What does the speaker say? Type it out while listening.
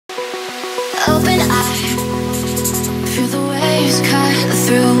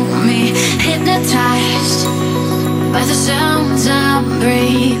hypnotized by the sounds I'm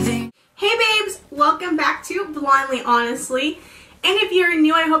breathing. Hey babes, welcome back to Blindly Honestly, and if you're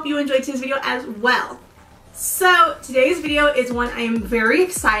new, I hope you enjoyed today's video as well. So today's video is one I am very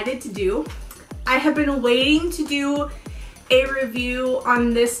excited to do. I have been waiting to do a review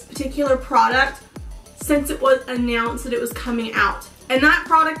on this particular product since it was announced that it was coming out, and that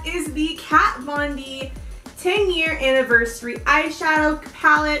product is the Kat Von D 10-year anniversary eyeshadow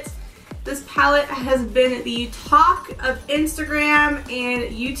palette. This palette has been the talk of Instagram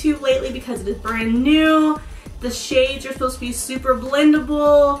and YouTube lately because it is brand new. The shades are supposed to be super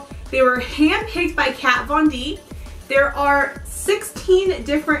blendable. They were handpicked by Kat Von D. There are 16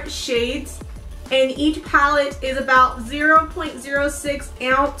 different shades, and each palette is about 0.06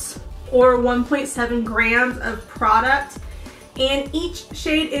 ounce or 1.7 grams of product. And each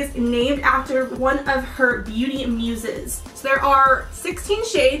shade is named after one of her beauty muses. So there are 16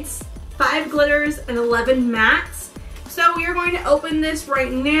 shades, 5 glitters, and 11 mattes. So we are going to open this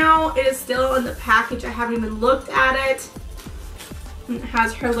right now. It is still in the package. I haven't even looked at it. And it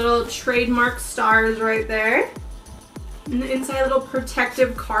has her little trademark stars right there. And the inside, little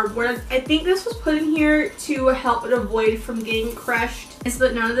protective cardboard. I think this was put in here to help it avoid from getting crushed, and so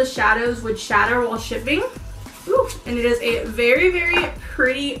that none of the shadows would shatter while shipping. Ooh, and it is a very, very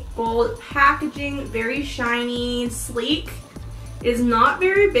pretty gold packaging, very shiny, sleek. It is not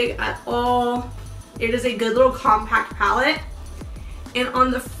very big at all. It is a good little compact palette. And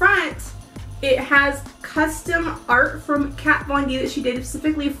on the front, it has custom art from Kat Von D that she did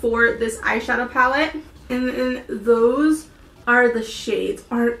specifically for this eyeshadow palette. And then those are the shades.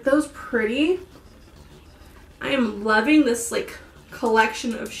 Aren't those pretty? I am loving this like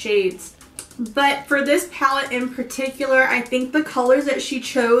collection of shades. But for this palette in particular, I think the colors that she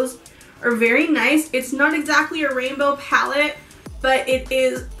chose are very nice. It's not exactly a rainbow palette, but it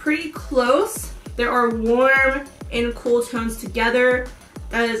is pretty close. There are warm and cool tones together.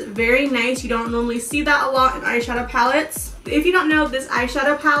 That is very nice. You don't normally see that a lot in eyeshadow palettes. If you don't know, this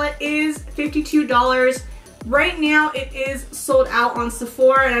eyeshadow palette is $52. Right now it is sold out on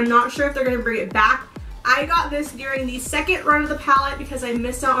Sephora, and I'm not sure if they're going to bring it back. I got this during the second run of the palette because I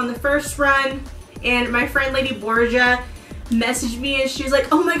missed out on the first run, and my friend Lady Borgia messaged me and she was like,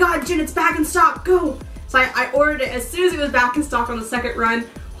 oh my god, Jen, it's back in stock, go! So I ordered it as soon as it was back in stock on the second run.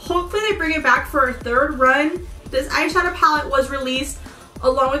 Hopefully they bring it back for a third run. This eyeshadow palette was released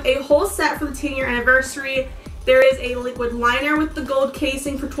along with a whole set for the 10-year anniversary. There is a liquid liner with the gold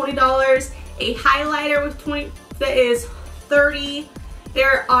casing for $20, a highlighter with that is $30.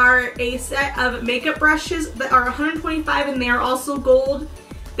 There are a set of makeup brushes that are $125 and they are also gold.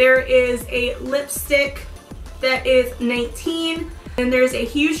 There is a lipstick that is $19, and there's a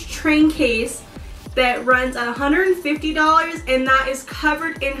huge train case that runs at $150, and that is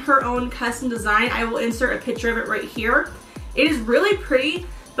covered in her own custom design. I will insert a picture of it right here. It is really pretty,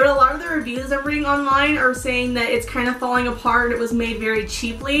 but a lot of the reviews I'm reading online are saying that it's kind of falling apart and it was made very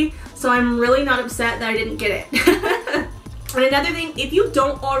cheaply, so I'm really not upset that I didn't get it. And another thing, if you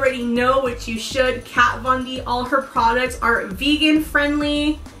don't already know, which you should, Kat Von D, all her products are vegan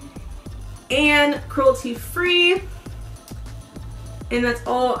friendly and cruelty free. And that's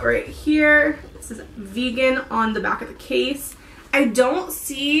all right here. It says vegan on the back of the case. I don't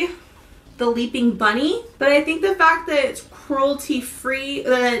see the leaping bunny, but I think the fact that it's cruelty free,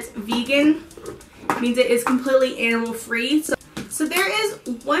 that it's vegan, means it is completely animal free. So there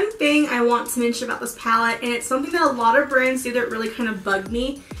is one thing I want to mention about this palette, and it's something that a lot of brands do that really kind of bugged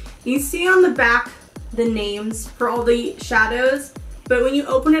me. You see on the back the names for all the shadows, but when you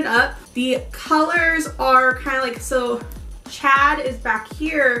open it up, the colors are kind of like, so Chad is back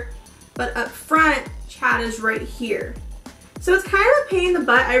here, but up front, Chad is right here. So it's kind of a pain in the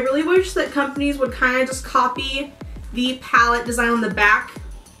butt. I really wish that companies would kind of just copy the palette design on the back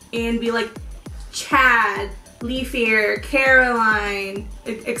and be like Chad, Leafier, Caroline,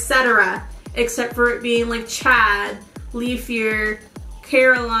 etc. Except for it being like Chad, Leafier,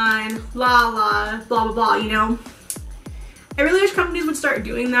 Caroline, Lala, blah blah blah, you know? I really wish companies would start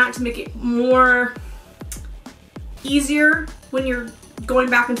doing that to make it more easier when you're going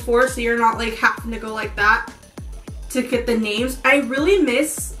back and forth, so you're not like having to go like that to get the names. I really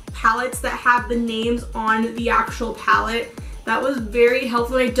miss palettes that have the names on the actual palette. That was very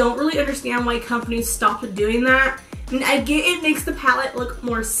helpful. I don't really understand why companies stopped doing that. I mean, I get it makes the palette look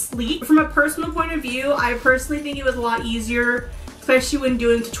more sleek. From a personal point of view, I personally think it was a lot easier, especially when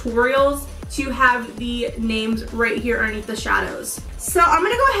doing tutorials, to have the names right here underneath the shadows. So I'm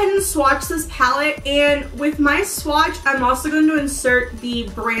gonna go ahead and swatch this palette, and with my swatch, I'm also going to insert the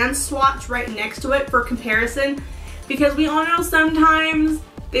brand swatch right next to it for comparison, because we all know sometimes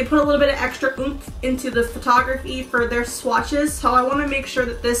They put a little bit of extra oomph into the photography for their swatches, so I want to make sure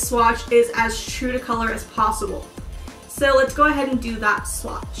that this swatch is as true to color as possible. So let's go ahead and do that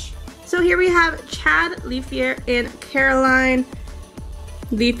swatch. So here we have Chad Leafier and Caroline.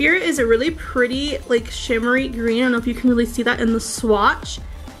 Leafier is a really pretty, like, shimmery green. I don't know if you can really see that in the swatch.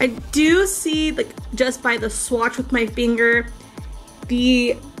 I do see, like, just by the swatch with my finger,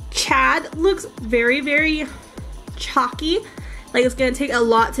 the Chad looks very, very chalky. Like it's gonna take a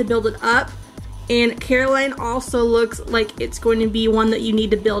lot to build it up. And Caroline also looks like it's going to be one that you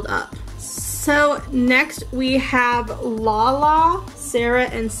need to build up. So next we have Lala, Sarah,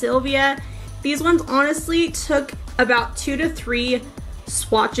 and Sylvia. These ones honestly took about 2 to 3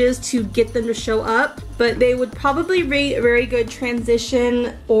 swatches to get them to show up, but they would probably rate very good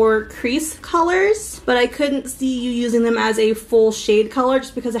transition or crease colors, but I couldn't see you using them as a full shade color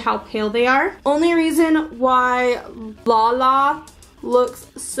just because of how pale they are. Only reason why Lala looks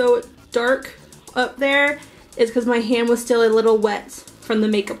so dark up there is because my hand was still a little wet from the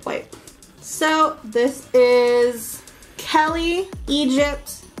makeup wipe. So this is Kelly,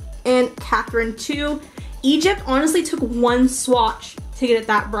 Egypt, and Catherine too. Egypt honestly took 1 swatch to get it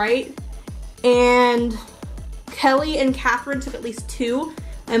that bright, and Kelly and Catherine took at least 2.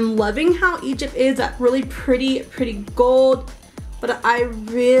 I'm loving how Egypt is that really pretty gold, but I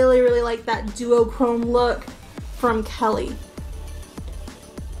really like that duochrome look from Kelly.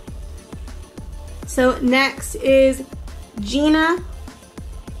 So next is Gina,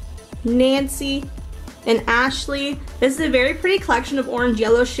 Nancy, and Ashley. This is a very pretty collection of orange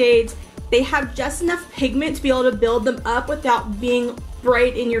yellow shades. They have just enough pigment to be able to build them up without being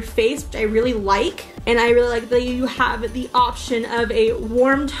bright in your face, which I really like. And I really like that you have the option of a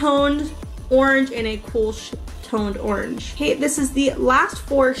warm toned orange and a cool toned orange. Okay, this is the last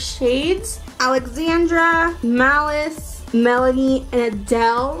 4 shades. Alexandra, Malice, Melanie, and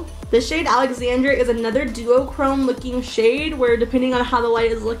Adele. The shade Alexandra is another duochrome looking shade where depending on how the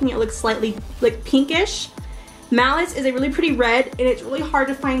light is looking, it looks slightly like pinkish. Malice is a really pretty red, and it's really hard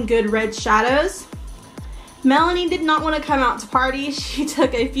to find good red shadows. Melanie did not want to come out to party. She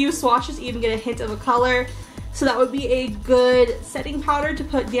took a few swatches to even get a hint of a color. So that would be a good setting powder to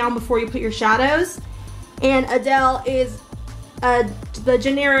put down before you put your shadows. And Adele is the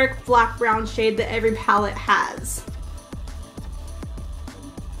generic black brown shade that every palette has.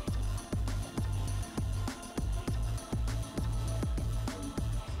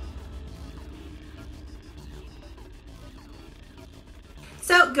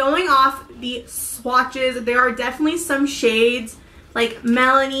 So going off the swatches, there are definitely some shades like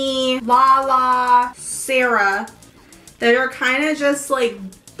Melanie, Lala, Sarah that are kind of just like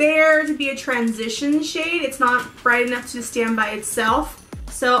there to be a transition shade. It's not bright enough to stand by itself.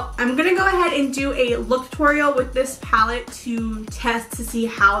 So I'm gonna go ahead and do a look tutorial with this palette to test to see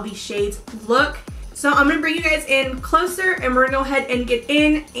how these shades look. So I'm gonna bring you guys in closer and we're gonna go ahead and get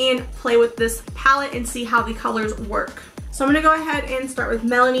in and play with this palette and see how the colors work. So I'm gonna go ahead and start with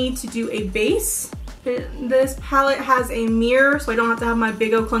Melanie to do a base. This palette has a mirror, so I don't have to have my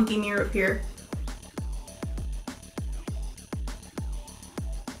big old clunky mirror up here.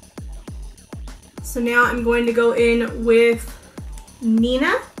 So now I'm going to go in with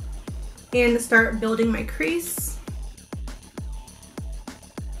Nina and start building my crease.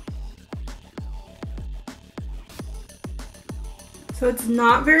 So it's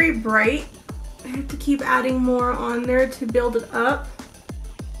not very bright. I have to keep adding more on there to build it up.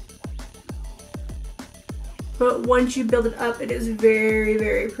 But once you build it up, it is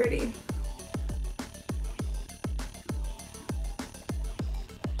very pretty.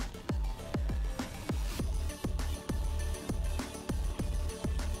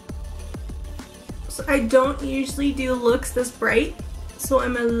 So I don't usually do looks this bright, so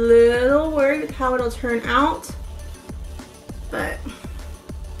I'm a little worried how it'll turn out, but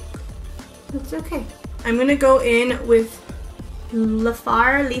it's okay. I'm gonna go in with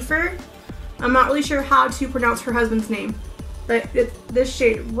Leafier. I'm not really sure how to pronounce her husband's name, but it's this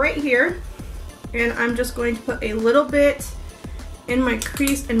shade right here. And I'm just going to put a little bit in my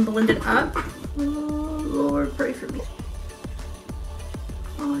crease and blend it up. Oh, Lord, pray for me.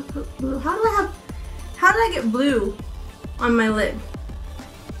 Oh, I put blue. How did I get blue on my lid?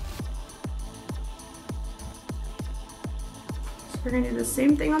 So we're gonna do the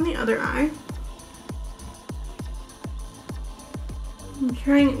same thing on the other eye. I'm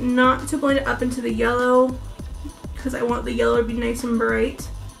trying not to blend it up into the yellow because I want the yellow to be nice and bright.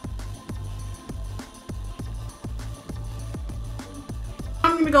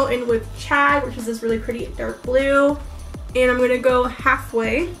 I'm gonna go in with Chad, which is this really pretty dark blue, and I'm gonna go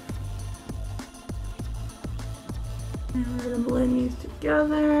halfway. And we're gonna blend these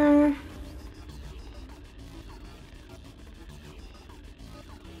together.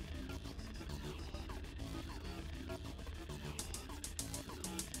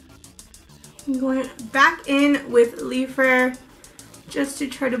 I'm going back in with Leafer just to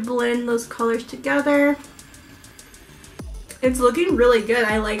try to blend those colors together. It's looking really good.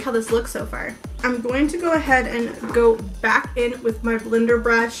 I like how this looks so far. I'm going to go ahead and go back in with my blender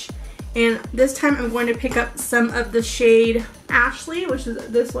brush, and this time I'm going to pick up some of the shade Ashley, which is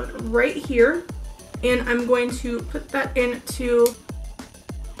this one right here, and I'm going to put that into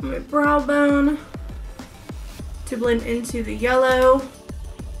my brow bone to blend into the yellow.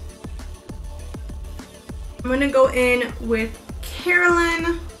 I'm going to go in with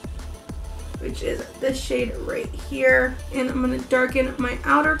Carolyn, which is this shade right here, and I'm going to darken my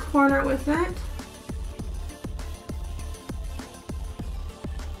outer corner with it.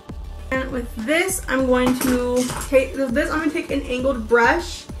 And with this, I'm going to take an angled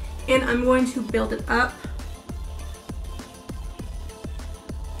brush, and I'm going to build it up.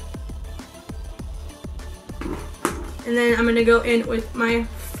 And then I'm going to go in with my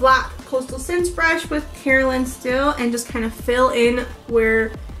flat Coastal Scents brush with Carolyn still, and just kind of fill in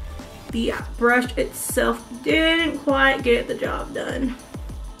where the brush itself didn't quite get the job done.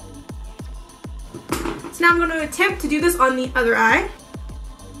 So now I'm going to attempt to do this on the other eye.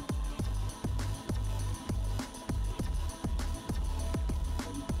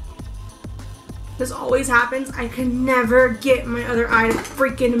 This always happens. I can never get my other eye to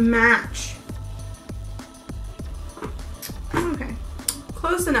freaking match. Okay,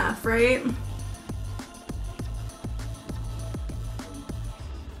 close enough, right?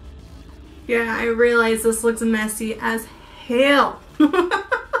 Yeah, I realize this looks messy as hell. I'm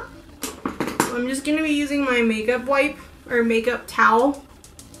just gonna be using my makeup wipe or makeup towel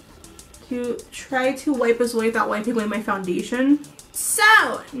to try to wipe this away without wiping away my foundation.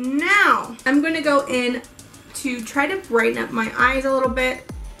 So now I'm gonna go in to try to brighten up my eyes a little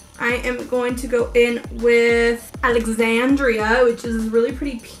bit. I am going to go in with Alexandria, which is really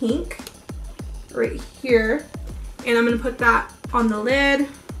pretty pink right here. And I'm gonna put that on the lid.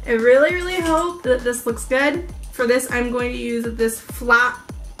 I really, really hope that this looks good. For this, I'm going to use this flat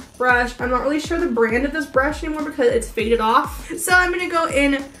brush. I'm not really sure the brand of this brush anymore because it's faded off. So I'm gonna go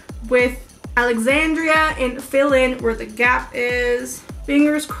in with Alexandria and fill in where the gap is.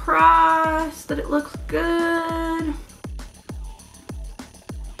 Fingers crossed that it looks good.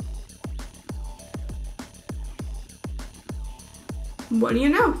 What do you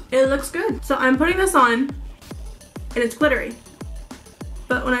know? It looks good. So I'm putting this on and it's glittery.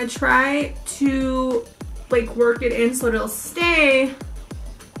 But when I try to like work it in so it'll stay,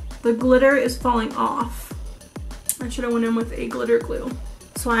 the glitter is falling off. I should have went in with a glitter glue.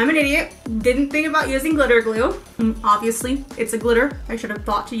 So I'm an idiot, didn't think about using glitter glue. Obviously, it's a glitter. I should have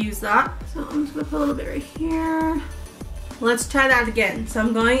thought to use that. So I'm just gonna put a little bit right here. Let's try that again. So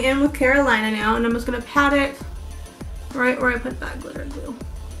I'm going in with Carolina now, and I'm just gonna pat it right where I put that glitter glue.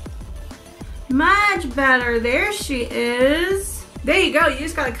 Much better, there she is. There you go, you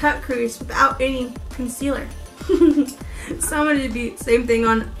just got a cut crease without any concealer. So I'm gonna do the same thing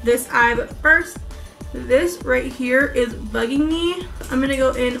on this eye, but first, this right here is bugging me. I'm gonna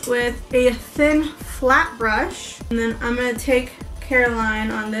go in with a thin flat brush, and then I'm gonna take Caroline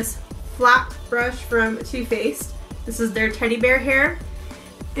on this flat brush from Too Faced. This is their teddy bear hair,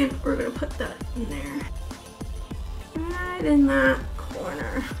 and we're gonna put that in there. Right in that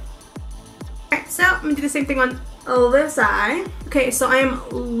corner. Alright, so I'm gonna do the same thing on this eye. Okay, so I am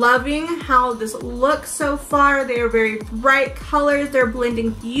loving how this looks so far. They are very bright colors. They're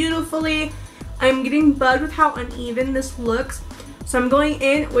blending beautifully. I'm getting bugged with how uneven this looks. So I'm going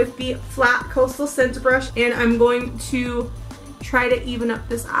in with the flat Coastal Scents brush, and I'm going to try to even up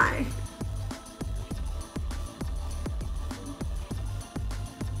this eye.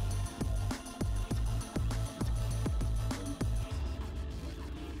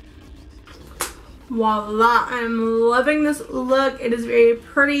 Voila, I'm loving this look. It is very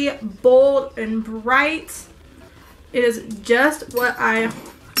pretty, bold, and bright. It is just what I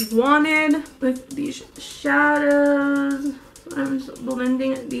wanted with these shadows. So I'm just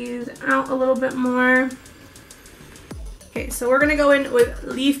blending these out a little bit more. Okay, so we're gonna go in with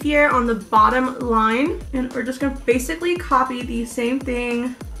Leafier on the bottom line, and we're just gonna basically copy the same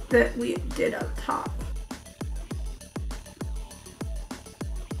thing that we did up top.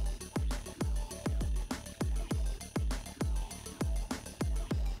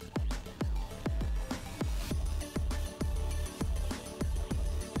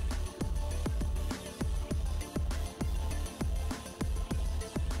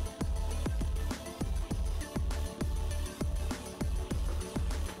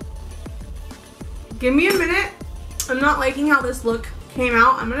 give me a minute. I'm not liking how this look came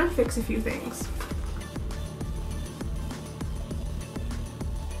out. I'm gonna fix a few things.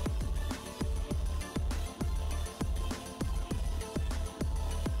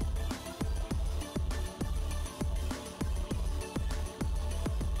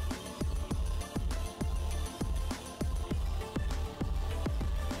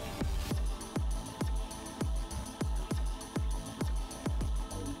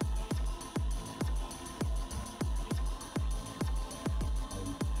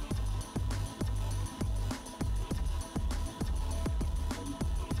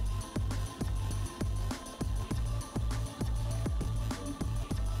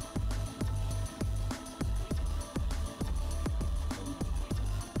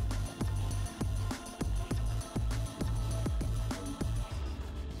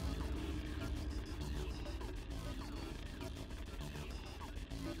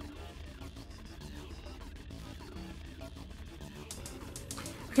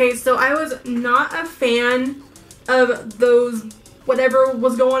 Okay, so I was not a fan of those, whatever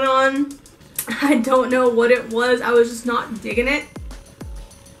was going on. I don't know what it was. I was just not digging it.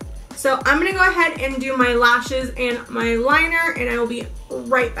 So I'm going to go ahead and do my lashes and my liner, and I will be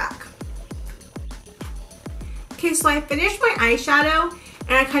right back. Okay, so I finished my eyeshadow,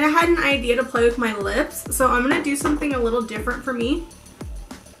 and I kind of had an idea to play with my lips. So I'm going to do something a little different for me.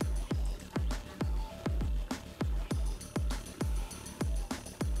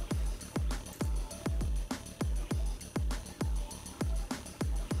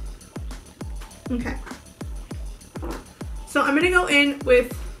 Okay, so I'm going to go in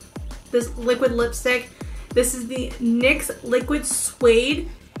with this liquid lipstick. This is the NYX Liquid Suede,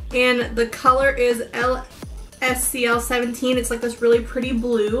 and the color is LSCL17. It's like this really pretty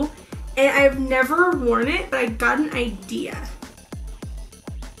blue, and I've never worn it, but I got an idea.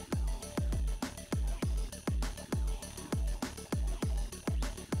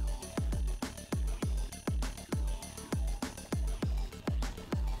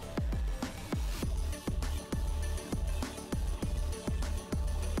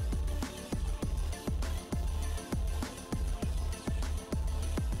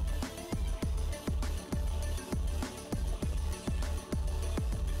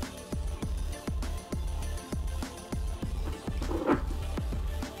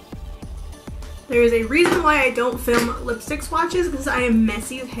 There is a reason why I don't film lipstick swatches, because I am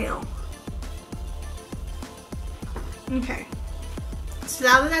messy as hell. Okay, so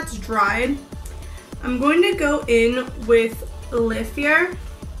now that that's dried, I'm going to go in with Lifier,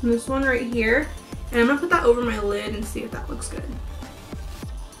 this one right here, and I'm going to put that over my lid and see if that looks good.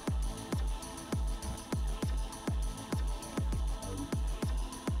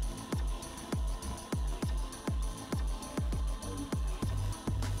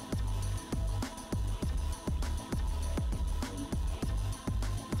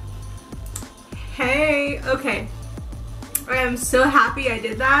 Hey, okay. I am so happy I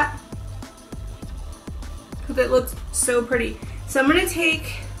did that because it looks so pretty. So I'm going to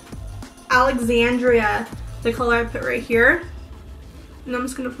take Alexandria, the color I put right here, and I'm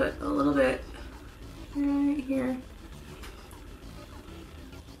just going to put a little bit right here.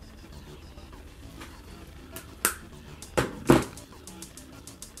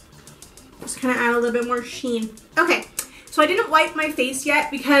 Just kind of add a little bit more sheen. Okay, so I didn't wipe my face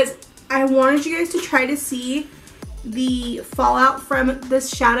yet because I wanted you guys to try to see the fallout from this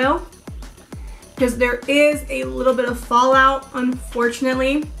shadow, because there is a little bit of fallout,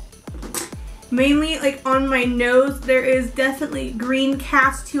 unfortunately. Mainly like on my nose, there is definitely green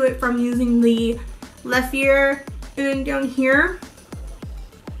cast to it from using the Lifier, and then down here,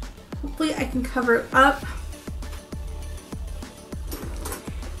 hopefully I can cover it up.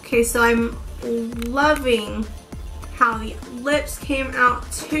 Okay, so I'm loving how the lips came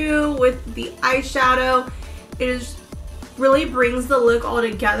out too with the eyeshadow. It is really brings the look all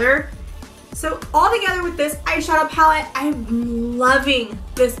together. So all together with this eyeshadow palette, I'm loving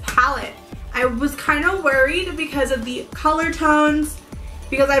this palette. I was kind of worried because of the color tones,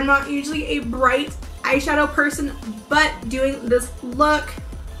 because I'm not usually a bright eyeshadow person, but doing this look,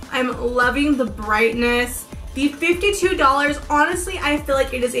 I'm loving the brightness. The $52, honestly, I feel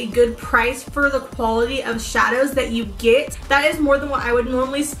like it is a good price for the quality of shadows that you get. That is more than what I would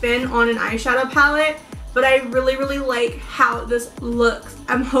normally spend on an eyeshadow palette, but I really, really like how this looks.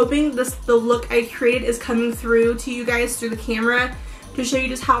 I'm hoping the look I created is coming through to you guys through the camera to show you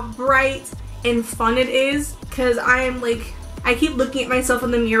just how bright and fun it is, because I keep looking at myself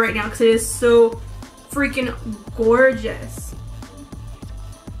in the mirror right now because it is so freaking gorgeous.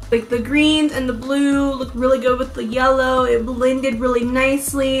 Like the greens and the blue look really good with the yellow. It blended really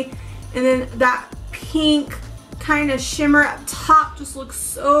nicely. And then that pink kind of shimmer up top just looks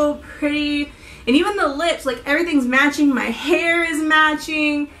so pretty. And even the lips, like everything's matching. My hair is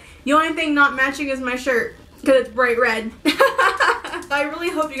matching. The only thing not matching is my shirt because it's bright red. I really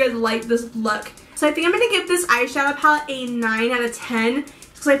hope you guys like this look. So I think I'm going to give this eyeshadow palette a 9 out of 10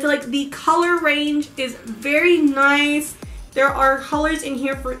 because I feel like the color range is very nice. There are colors in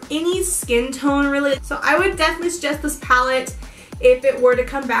here for any skin tone really. So I would definitely suggest this palette if it were to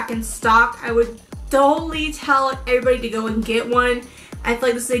come back in stock. I would totally tell everybody to go and get one. I feel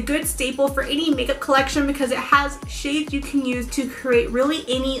like this is a good staple for any makeup collection because it has shades you can use to create really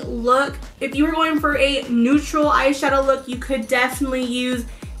any look. If you were going for a neutral eyeshadow look, you could definitely use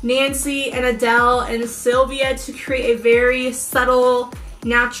Nancy and Adele and Sylvia to create a very subtle,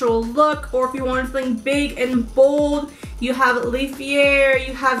 natural look. Or if you want something big and bold, you have Leafier,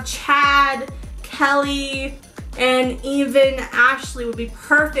 you have Chad, Kelly, and even Ashley would be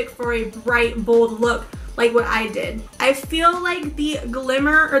perfect for a bright, bold look like what I did. I feel like the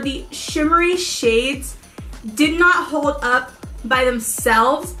glimmer or the shimmery shades did not hold up by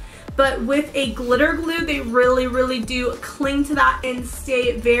themselves, but with a glitter glue, they really, really do cling to that and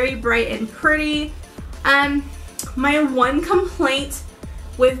stay very bright and pretty. My one complaint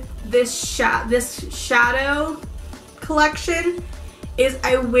with this shadow collection is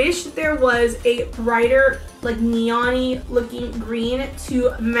I wish there was a brighter, like neon-y looking green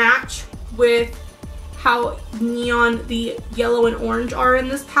to match with how neon the yellow and orange are in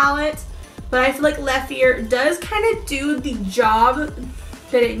this palette. But I feel like Leafier does kind of do the job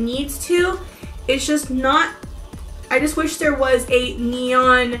that it needs to. It's just not, I just wish there was a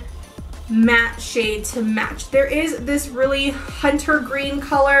neon matte shade to match. There is this really hunter green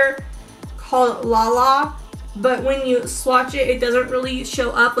color called Lala, but when you swatch it, it doesn't really show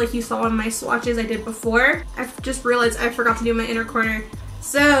up like you saw on my swatches I did before. I just realized I forgot to do my inner corner.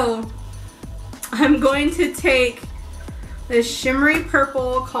 So I'm going to take this shimmery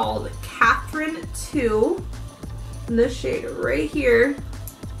purple called Catherine 2, this shade right here,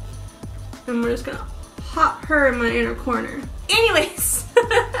 and we're just gonna pop her in my inner corner. Anyways,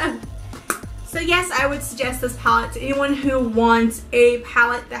 so yes, I would suggest this palette to anyone who wants a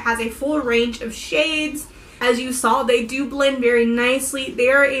palette that has a full range of shades. As you saw, they do blend very nicely. They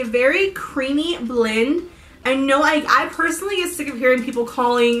are a very creamy blend. I know I personally get sick of hearing people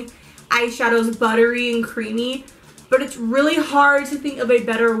calling eyeshadows buttery and creamy, but it's really hard to think of a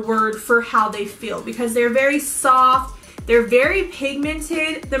better word for how they feel because they're very soft, they're very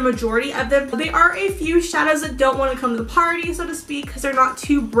pigmented, the majority of them. There are a few shadows that don't want to come to the party, so to speak, because they're not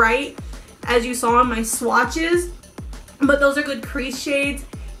too bright, as you saw on my swatches, but those are good crease shades.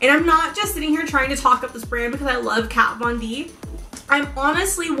 And I'm not just sitting here trying to talk up this brand because I love Kat Von D. I'm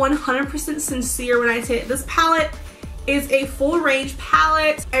honestly 100% sincere when I say it. This palette is a full range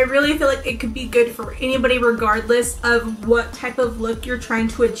palette. I really feel like it could be good for anybody regardless of what type of look you're trying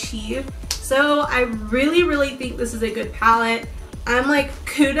to achieve. So I really, really think this is a good palette. I'm like,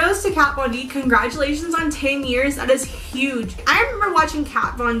 kudos to Kat Von D. Congratulations on 10 years. That is huge. I remember watching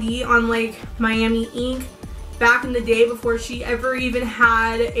Kat Von D on like Miami Ink back in the day before she ever even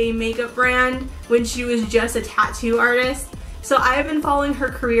had a makeup brand, when she was just a tattoo artist. So I've been following her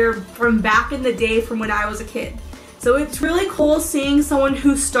career from back in the day, from when I was a kid. So it's really cool seeing someone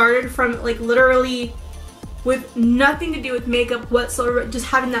who started from like literally with nothing to do with makeup whatsoever, just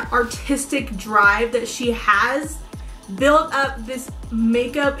having that artistic drive that she has, build up this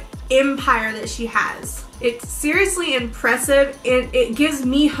makeup empire that she has. It's seriously impressive, and it gives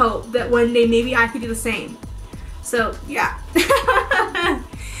me hope that one day maybe I could do the same. So yeah.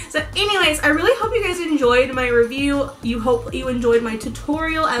 So anyways, I really hope you guys enjoyed my review. Hope you enjoyed my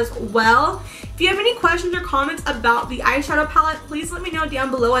tutorial as well. If you have any questions or comments about the eyeshadow palette, please let me know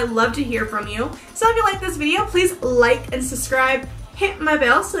down below. I'd love to hear from you. So if you like this video, please like and subscribe. Hit my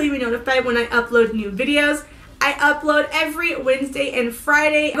bell so you'll be notified when I upload new videos. I upload every Wednesday and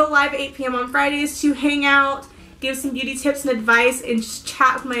Friday. I go live at 8 p.m. on Fridays to hang out, give some beauty tips and advice, and just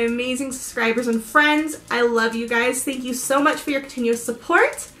chat with my amazing subscribers and friends. I love you guys. Thank you so much for your continuous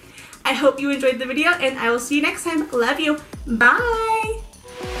support. I hope you enjoyed the video, and I will see you next time. Love you. Bye.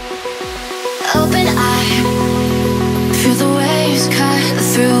 Open eye, feel the waves cut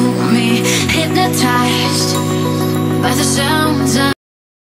through me, hypnotized by the sounds